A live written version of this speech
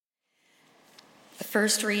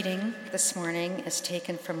First reading this morning is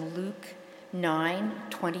taken from Luke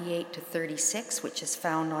 9:28 to 36, which is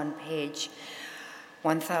found on page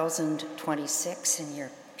 1026 in your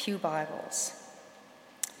pew Bibles.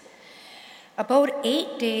 About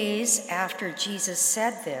 8 days after Jesus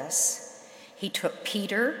said this, he took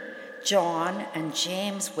Peter, John, and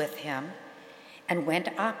James with him and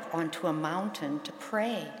went up onto a mountain to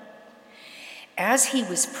pray. As he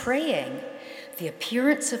was praying, the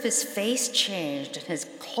appearance of his face changed and his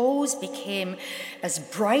clothes became as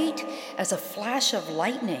bright as a flash of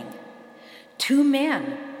lightning. Two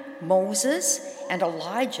men, Moses and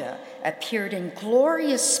Elijah, appeared in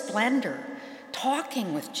glorious splendor,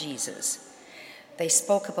 talking with Jesus. They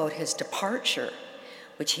spoke about his departure,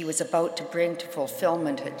 which he was about to bring to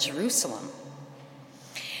fulfillment at Jerusalem.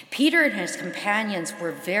 Peter and his companions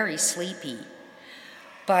were very sleepy,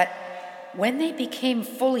 but when they became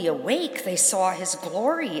fully awake, they saw his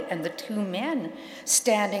glory and the two men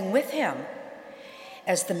standing with him.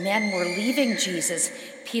 As the men were leaving Jesus,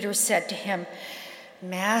 Peter said to him,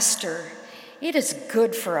 "Master, it is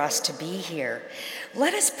good for us to be here.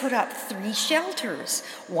 Let us put up 3 shelters,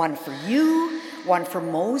 one for you, one for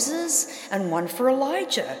Moses, and one for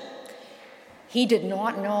Elijah." He did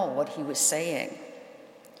not know what he was saying.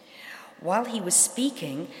 While he was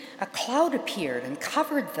speaking, a cloud appeared and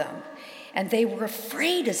covered them, and they were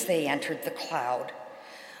afraid as they entered the cloud.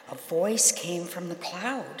 A voice came from the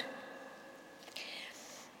cloud,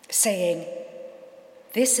 saying,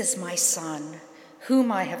 "This is my son,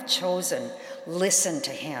 whom I have chosen. Listen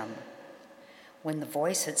to him." When the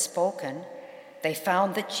voice had spoken, they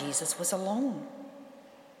found that Jesus was alone.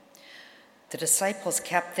 The disciples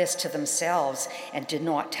kept this to themselves and did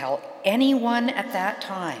not tell anyone at that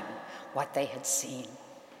time what they had seen.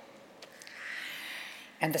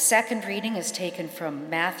 And the second reading is taken from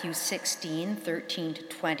Matthew 16:13 to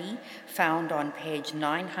 20, found on page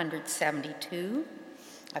 972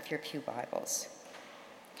 of your pew Bibles.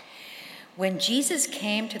 When Jesus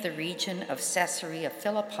came to the region of Caesarea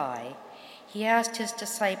Philippi, he asked his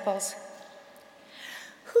disciples,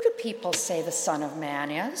 "Who do people say the Son of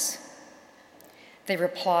Man is?" They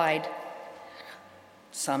replied,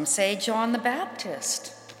 "Some say John the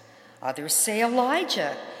Baptist, others say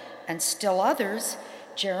Elijah, and still others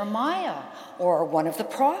Jeremiah or one of the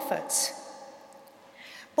prophets.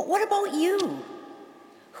 But what about you?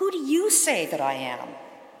 Who do you say that I am?"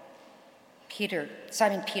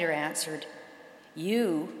 Simon Peter answered,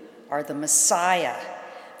 "You are the Messiah,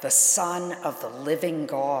 the Son of the living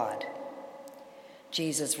God."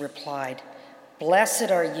 Jesus replied,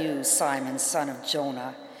 "Blessed are you, Simon, son of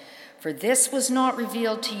Jonah, for this was not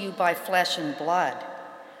revealed to you by flesh and blood,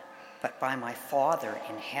 but by my Father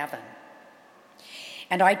in heaven.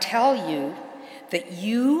 And I tell you that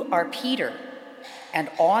you are Peter,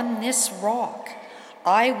 and on this rock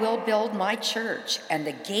I will build my church, and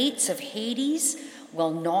the gates of Hades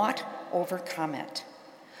will not overcome it.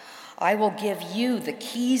 I will give you the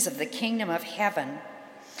keys of the kingdom of heaven.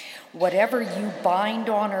 Whatever you bind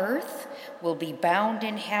on earth will be bound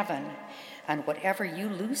in heaven, and whatever you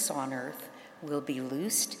loose on earth will be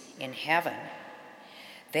loosed in heaven."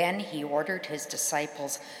 Then he ordered his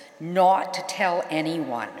disciples not to tell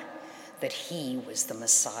anyone that he was the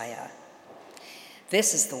Messiah.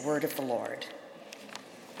 This is the word of the Lord.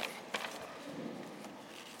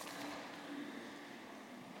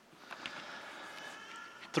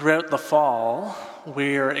 Throughout the fall,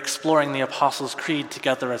 we're exploring the Apostles' Creed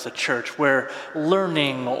together as a church. We're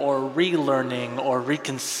learning or relearning or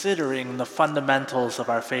reconsidering the fundamentals of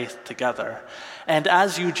our faith together. And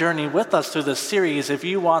as you journey with us through this series, if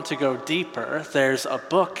you want to go deeper, there's a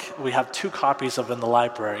book we have 2 copies of in the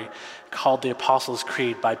library called The Apostles'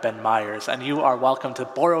 Creed by Ben Myers. And you are welcome to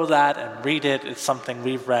borrow that and read it. It's something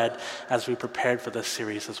we've read as we prepared for this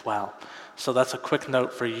series as well. So that's a quick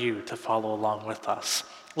note for you to follow along with us.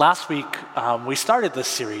 Last week, we started this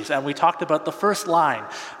series and we talked about the first line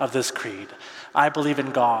of this creed. I believe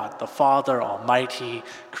in God, the Father Almighty,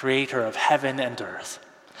 creator of heaven and earth.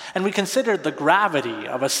 And we considered the gravity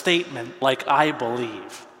of a statement like I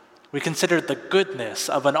believe. We considered the goodness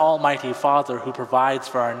of an almighty Father who provides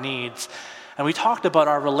for our needs. And we talked about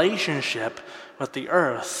our relationship with the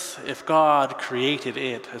earth if God created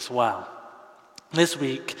it as well. This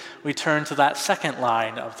week, we turn to that second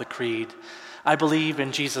line of the creed. I believe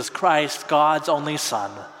in Jesus Christ, God's only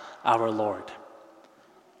Son, our Lord.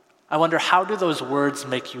 I wonder, how do those words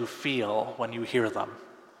make you feel when you hear them?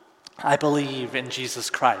 I believe in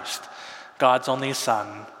Jesus Christ, God's only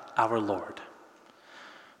Son, our Lord.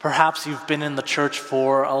 Perhaps you've been in the church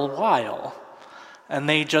for a while, and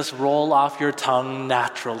they just roll off your tongue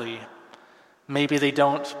naturally. Maybe they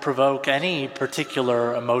don't provoke any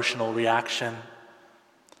particular emotional reaction.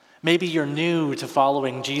 Maybe you're new to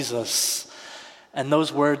following Jesus, and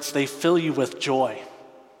those words, they fill you with joy.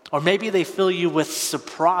 Or maybe they fill you with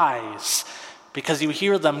surprise because you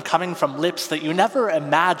hear them coming from lips that you never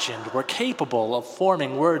imagined were capable of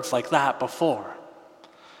forming words like that before.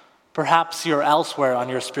 Perhaps you're elsewhere on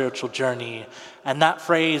your spiritual journey, and that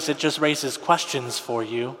phrase, it just raises questions for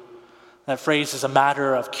you. That phrase is a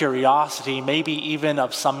matter of curiosity, maybe even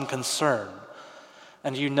of some concern,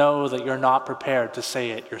 and you know that you're not prepared to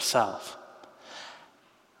say it yourself.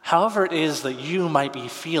 However it is that you might be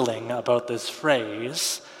feeling about this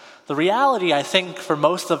phrase, the reality, I think, for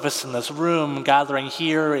most of us in this room, gathering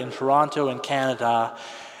here in Toronto and Canada,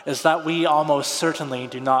 is that we almost certainly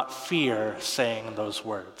do not fear saying those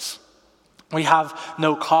words. We have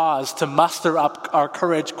no cause to muster up our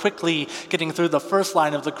courage quickly getting through the first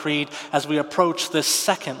line of the creed as we approach this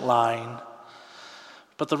second line.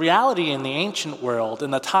 But the reality in the ancient world,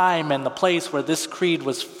 in the time and the place where this creed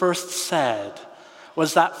was first said,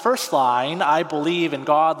 was that first line, I believe in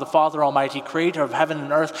God, the Father Almighty, creator of heaven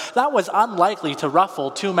and earth, that was unlikely to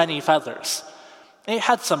ruffle too many feathers. It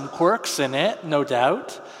had some quirks in it, no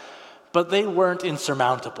doubt, but they weren't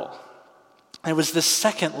insurmountable. It was this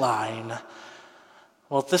second line.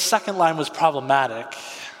 Well, this second line was problematic.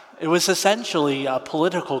 It was essentially a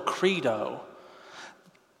political credo.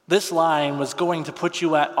 This line was going to put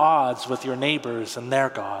you at odds with your neighbors and their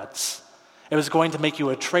gods. It was going to make you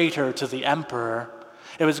a traitor to the emperor.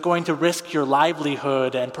 It was going to risk your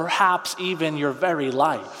livelihood and perhaps even your very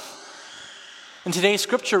life. In today's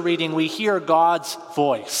scripture reading, we hear God's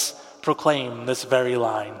voice proclaim this very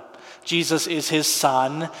line. Jesus is his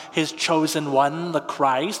Son, his chosen one, the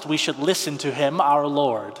Christ. We should listen to him, our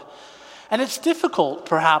Lord. And it's difficult,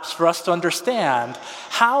 perhaps, for us to understand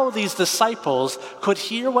how these disciples could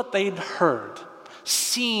hear what they'd heard,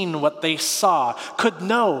 seen what they saw, could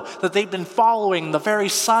know that they'd been following the very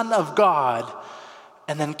Son of God,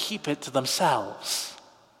 and then keep it to themselves.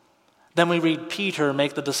 Then we read Peter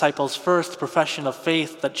make the disciples' first profession of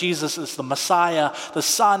faith that Jesus is the Messiah, the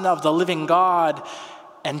Son of the living God,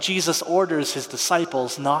 and Jesus orders his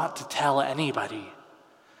disciples not to tell anybody.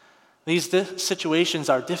 These situations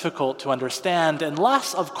are difficult to understand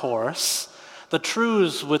unless, of course, the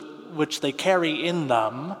truths which they carry in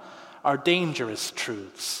them are dangerous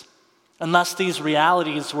truths. Unless these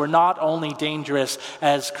realities were not only dangerous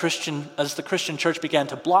as the Christian church began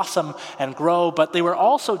to blossom and grow, but they were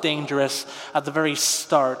also dangerous at the very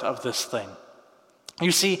start of this thing.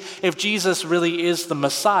 You see, if Jesus really is the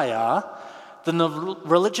Messiah, then the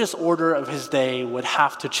religious order of his day would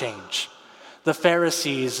have to change. The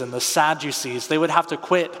Pharisees and the Sadducees, they would have to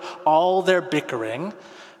quit all their bickering,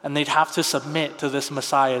 and they'd have to submit to this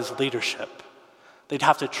Messiah's leadership. They'd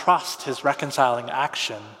have to trust his reconciling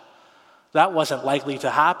action. That wasn't likely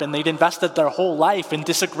to happen. They'd invested their whole life in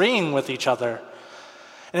disagreeing with each other.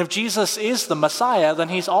 And if Jesus is the Messiah, then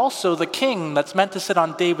he's also the king that's meant to sit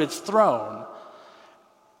on David's throne.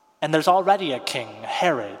 And there's already a king,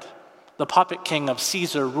 Herod, the puppet king of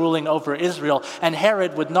Caesar ruling over Israel, and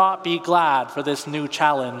Herod would not be glad for this new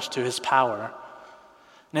challenge to his power.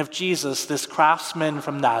 And if Jesus, this craftsman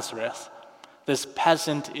from Nazareth, this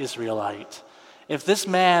peasant Israelite, if this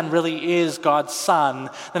man really is God's son,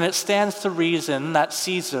 then it stands to reason that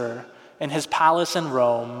Caesar, in his palace in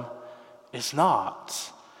Rome, is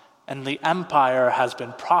not. And the empire has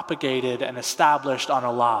been propagated and established on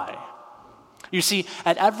a lie. You see,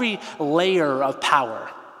 at every layer of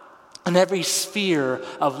power, in every sphere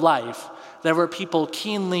of life, there were people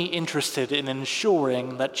keenly interested in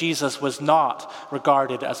ensuring that Jesus was not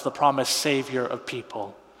regarded as the promised Savior of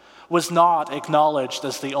people, was not acknowledged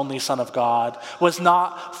as the only Son of God, was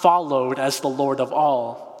not followed as the Lord of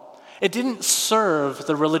all. It didn't serve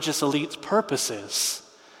the religious elite's purposes.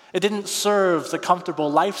 It didn't serve the comfortable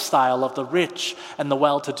lifestyle of the rich and the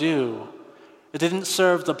well-to-do. It didn't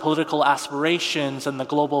serve the political aspirations and the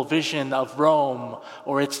global vision of Rome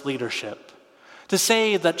or its leadership. To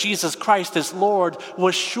say that Jesus Christ is Lord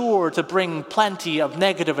was sure to bring plenty of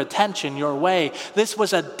negative attention your way. This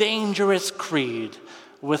was a dangerous creed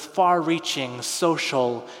with far-reaching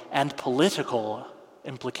social and political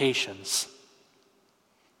implications.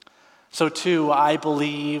 So too, I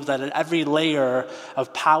believe that at every layer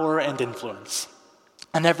of power and influence,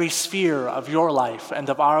 and every sphere of your life and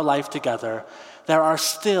of our life together, there are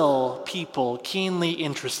still people keenly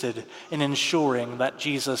interested in ensuring that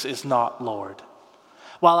Jesus is not Lord.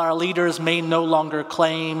 While our leaders may no longer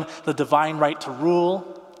claim the divine right to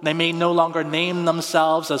rule, they may no longer name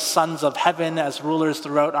themselves as sons of heaven as rulers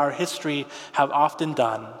throughout our history have often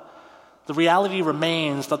done, The reality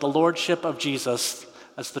remains that the lordship of Jesus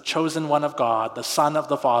as the chosen one of God, the Son of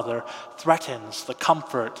the Father, threatens the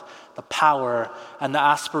comfort, the power, and the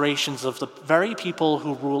aspirations of the very people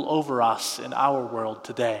who rule over us in our world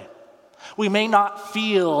today. We may not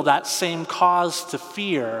feel that same cause to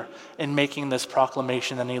fear in making this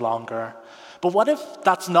proclamation any longer. But what if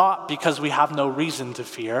that's not because we have no reason to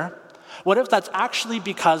fear? What if that's actually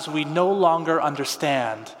because we no longer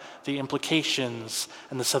understand the implications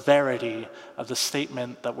and the severity of the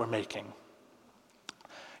statement that we're making?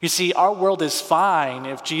 You see, our world is fine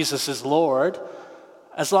if Jesus is Lord,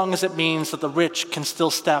 as long as it means that the rich can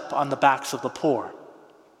still step on the backs of the poor.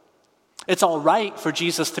 It's all right for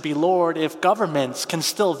Jesus to be Lord if governments can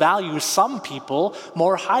still value some people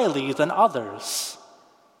more highly than others.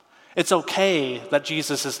 It's okay that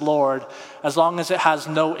Jesus is Lord as long as it has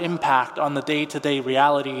no impact on the day-to-day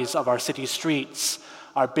realities of our city streets,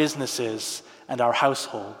 our businesses, and our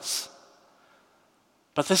households.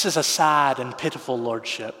 But this is a sad and pitiful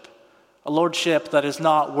lordship, a lordship that is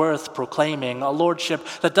not worth proclaiming, a lordship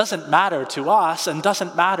that doesn't matter to us and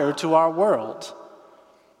doesn't matter to our world.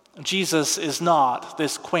 Jesus is not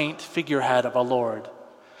this quaint figurehead of a Lord.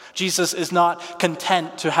 Jesus is not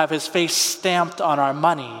content to have his face stamped on our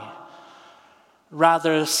money.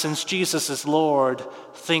 Rather, since Jesus is Lord,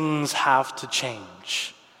 things have to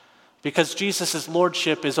change. Because Jesus'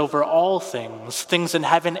 lordship is over all things, things in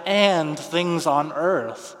heaven and things on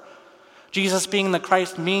earth. Jesus being the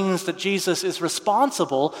Christ means that Jesus is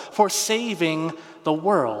responsible for saving the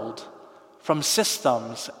world from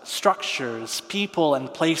systems, structures, people,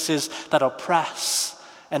 and places that oppress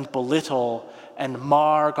and belittle and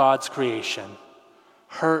mar God's creation,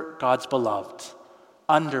 hurt God's beloved,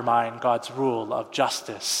 undermine God's rule of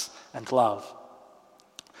justice and love.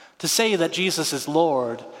 To say that Jesus is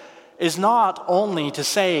Lord is not only to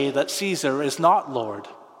say that Caesar is not Lord,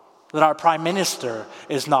 that our prime minister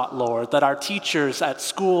is not Lord, that our teachers at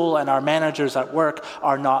school and our managers at work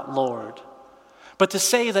are not Lord. But to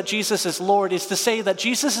say that Jesus is Lord is to say that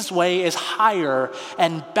Jesus' way is higher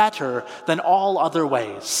and better than all other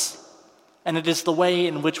ways. And it is the way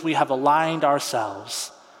in which we have aligned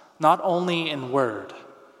ourselves, not only in word,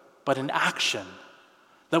 but in action,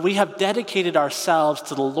 that we have dedicated ourselves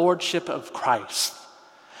to the lordship of Christ,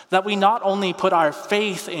 that we not only put our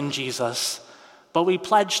faith in Jesus, but we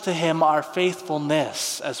pledge to him our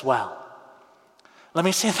faithfulness as well. Let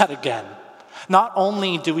me say that again. Not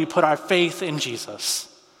only do we put our faith in Jesus,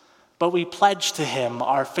 but we pledge to him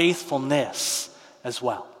our faithfulness as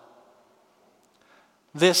well.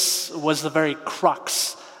 This was the very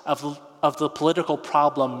crux of the political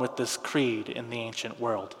problem with this creed in the ancient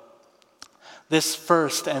world. This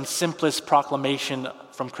first and simplest proclamation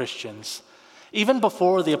from Christians, even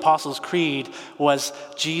before the Apostles' Creed, was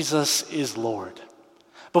Jesus is Lord.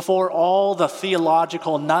 Before all the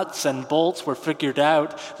theological nuts and bolts were figured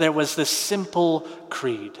out, there was this simple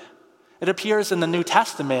creed. It appears in the New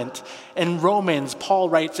Testament. In Romans, Paul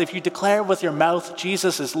writes, "If you declare with your mouth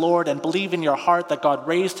Jesus is Lord and believe in your heart that God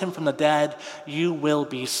raised him from the dead, you will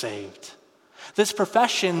be saved." This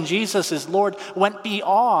profession, Jesus is Lord, went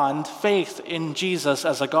beyond faith in Jesus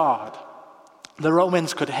as a God. The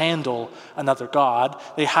Romans could handle another god.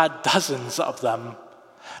 They had dozens of them.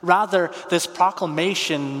 Rather, this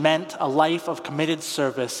proclamation meant a life of committed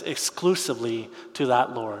service exclusively to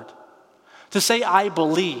that Lord. To say I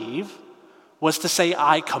believe was to say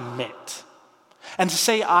I commit. And to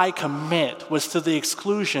say I commit was to the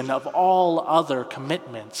exclusion of all other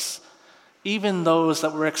commitments, even those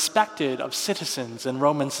that were expected of citizens in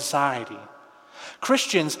Roman society.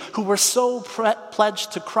 Christians who were so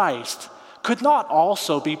pledged to Christ could not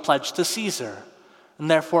also be pledged to Caesar, and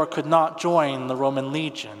therefore could not join the Roman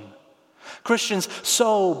legion. Christians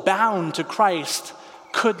so bound to Christ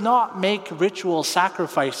could not make ritual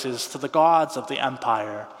sacrifices to the gods of the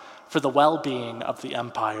empire for the well-being of the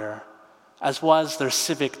empire, as was their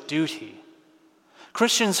civic duty.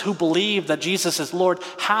 Christians who believed that Jesus is Lord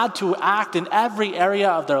had to act in every area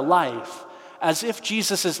of their life as if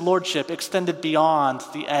Jesus' lordship extended beyond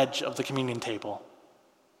the edge of the communion table,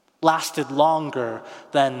 lasted longer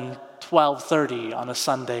than 12:30 on a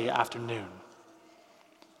Sunday afternoon.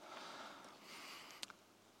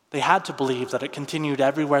 They had to believe that it continued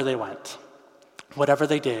everywhere they went, whatever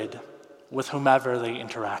they did, with whomever they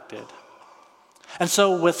interacted. And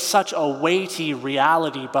so with such a weighty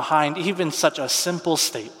reality behind even such a simple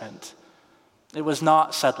statement, it was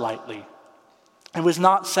not said lightly. It was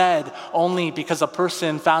not said only because a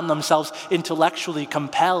person found themselves intellectually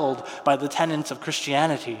compelled by the tenets of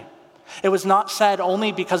Christianity. It was not said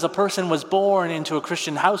only because a person was born into a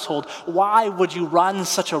Christian household. Why would you run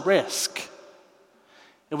such a risk?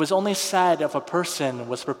 It was only said if a person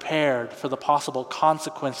was prepared for the possible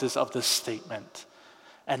consequences of this statement,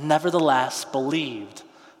 and nevertheless believed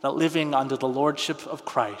that living under the lordship of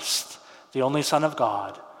Christ, the only Son of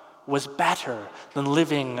God, was better than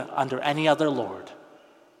living under any other lord,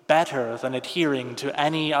 better than adhering to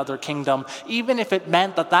any other kingdom, even if it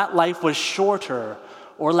meant that that life was shorter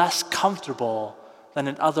or less comfortable than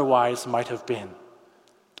it otherwise might have been.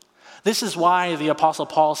 This is why the Apostle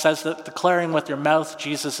Paul says that declaring with your mouth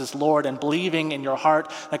Jesus is Lord and believing in your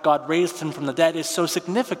heart that God raised him from the dead is so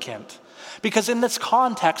significant. Because in this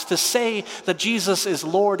context, to say that Jesus is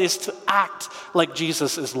Lord is to act like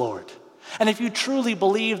Jesus is Lord. And if you truly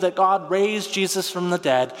believe that God raised Jesus from the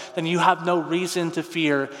dead, then you have no reason to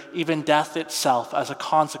fear even death itself as a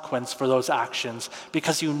consequence for those actions,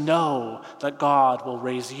 because you know that God will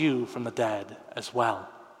raise you from the dead as well.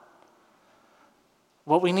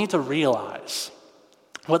 What we need to realize,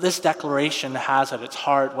 what this declaration has at its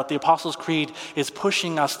heart, what the Apostles' Creed is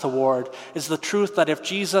pushing us toward, is the truth that if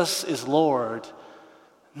Jesus is Lord,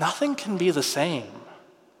 nothing can be the same.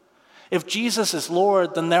 If Jesus is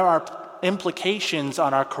Lord, then there are implications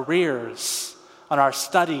on our careers, on our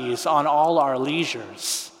studies, on all our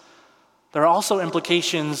leisures. There are also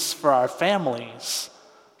implications for our families,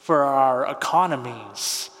 for our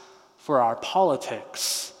economies, for our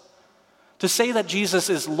politics. To say that Jesus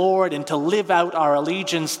is Lord and to live out our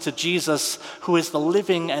allegiance to Jesus, who is the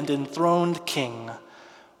living and enthroned King,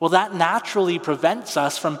 well, that naturally prevents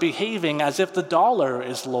us from behaving as if the dollar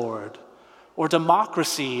is Lord, or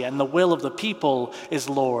democracy and the will of the people is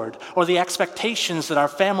Lord, or the expectations that our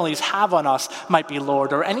families have on us might be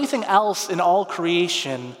Lord, or anything else in all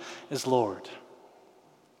creation is Lord.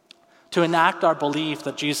 To enact our belief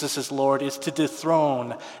that Jesus is Lord is to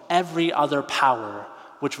dethrone every other power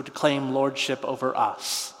which would claim lordship over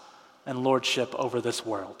us and lordship over this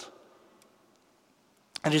world.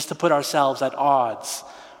 It is to put ourselves at odds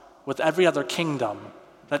with every other kingdom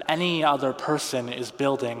that any other person is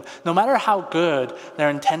building, no matter how good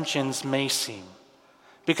their intentions may seem.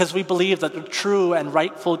 Because we believe that the true and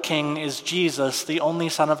rightful King is Jesus, the only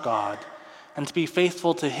Son of God, and to be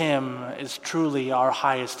faithful to him is truly our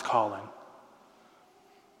highest calling.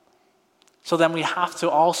 So then we have to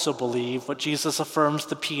also believe what Jesus affirms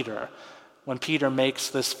to Peter when Peter makes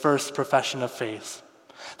this first profession of faith,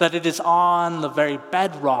 that it is on the very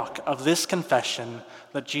bedrock of this confession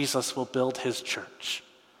that Jesus will build his church.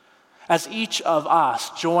 As each of us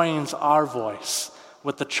joins our voice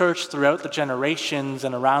with the church throughout the generations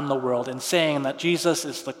and around the world in saying that Jesus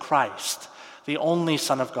is the Christ, the only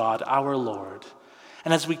Son of God, our Lord,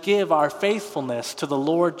 and as we give our faithfulness to the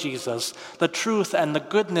Lord Jesus, the truth and the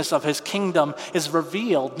goodness of his kingdom is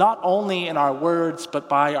revealed not only in our words, but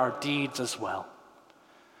by our deeds as well.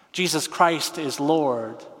 Jesus Christ is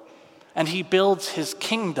Lord, and he builds his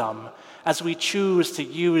kingdom as we choose to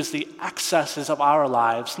use the excesses of our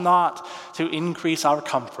lives not to increase our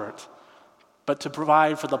comfort, but to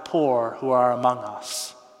provide for the poor who are among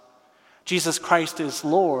us. Jesus Christ is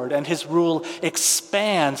Lord, and his rule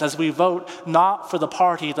expands as we vote not for the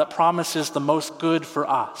party that promises the most good for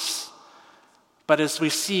us, but as we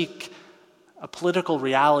seek a political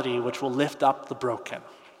reality which will lift up the broken,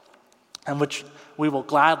 and which we will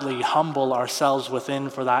gladly humble ourselves within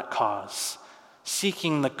for that cause,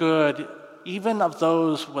 seeking the good even of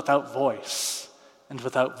those without voice and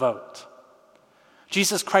without vote.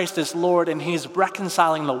 Jesus Christ is Lord, and he is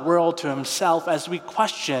reconciling the world to himself as we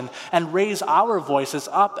question and raise our voices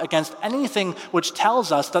up against anything which tells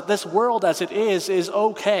us that this world as it is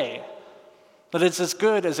okay, that it's as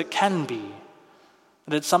good as it can be,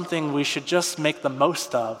 that it's something we should just make the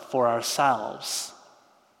most of for ourselves.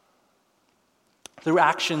 Through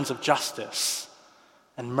actions of justice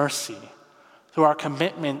and mercy, through our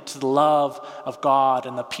commitment to the love of God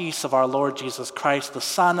and the peace of our Lord Jesus Christ, the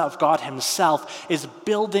Son of God himself is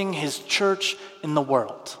building his church in the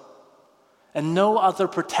world. And no other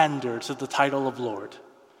pretender to the title of Lord,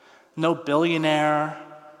 no billionaire,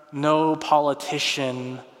 no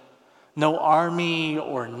politician, no army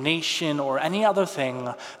or nation or any other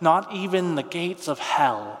thing, not even the gates of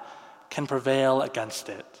hell can prevail against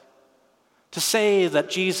it. To say that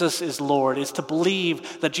Jesus is Lord is to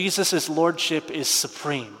believe that Jesus' lordship is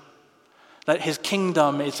supreme, that his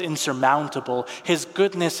kingdom is insurmountable, his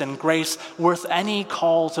goodness and grace worth any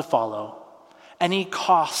call to follow, any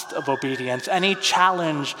cost of obedience, any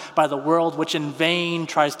challenge by the world which in vain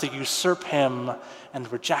tries to usurp him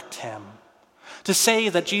and reject him. To say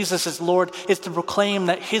that Jesus is Lord is to proclaim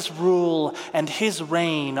that his rule and his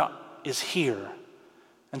reign is here,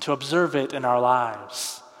 and to observe it in our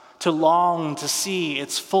lives. to long to see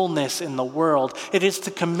its fullness in the world. It is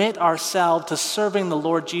to commit ourselves to serving the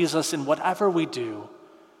Lord Jesus in whatever we do,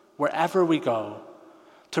 wherever we go,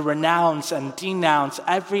 to renounce and denounce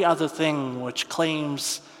every other thing which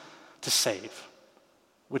claims to save,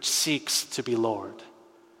 which seeks to be Lord,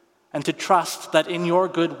 and to trust that in your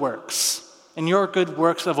good works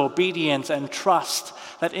of obedience and trust,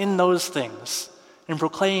 that in those things, in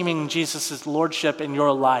proclaiming Jesus' lordship in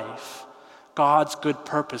your life, God's good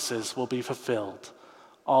purposes will be fulfilled,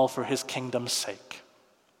 all for his kingdom's sake.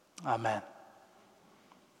 Amen.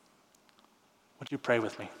 Would you pray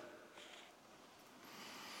with me?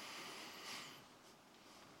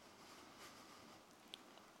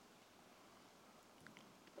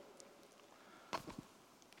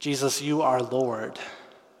 Jesus, you are Lord.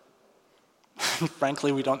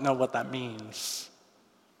 Frankly, we don't know what that means.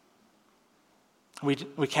 We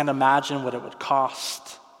can't imagine what it would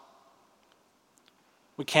cost.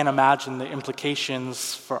 We can't imagine the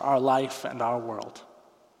implications for our life and our world.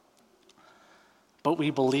 But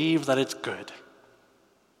we believe that it's good.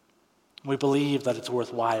 We believe that it's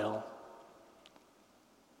worthwhile.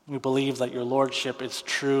 We believe that your lordship is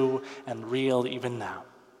true and real even now.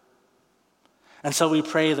 And so we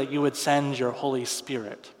pray that you would send your Holy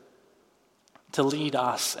Spirit to lead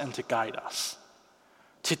us and to guide us,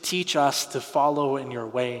 to teach us to follow in your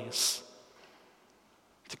ways,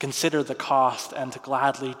 to consider the cost and to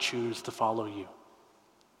gladly choose to follow you.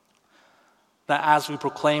 That as we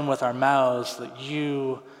proclaim with our mouths that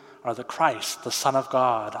you are the Christ, the Son of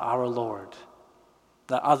God, our Lord,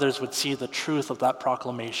 that others would see the truth of that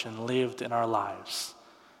proclamation lived in our lives,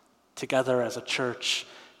 together as a church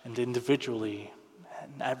and individually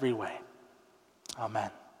in every way. Amen.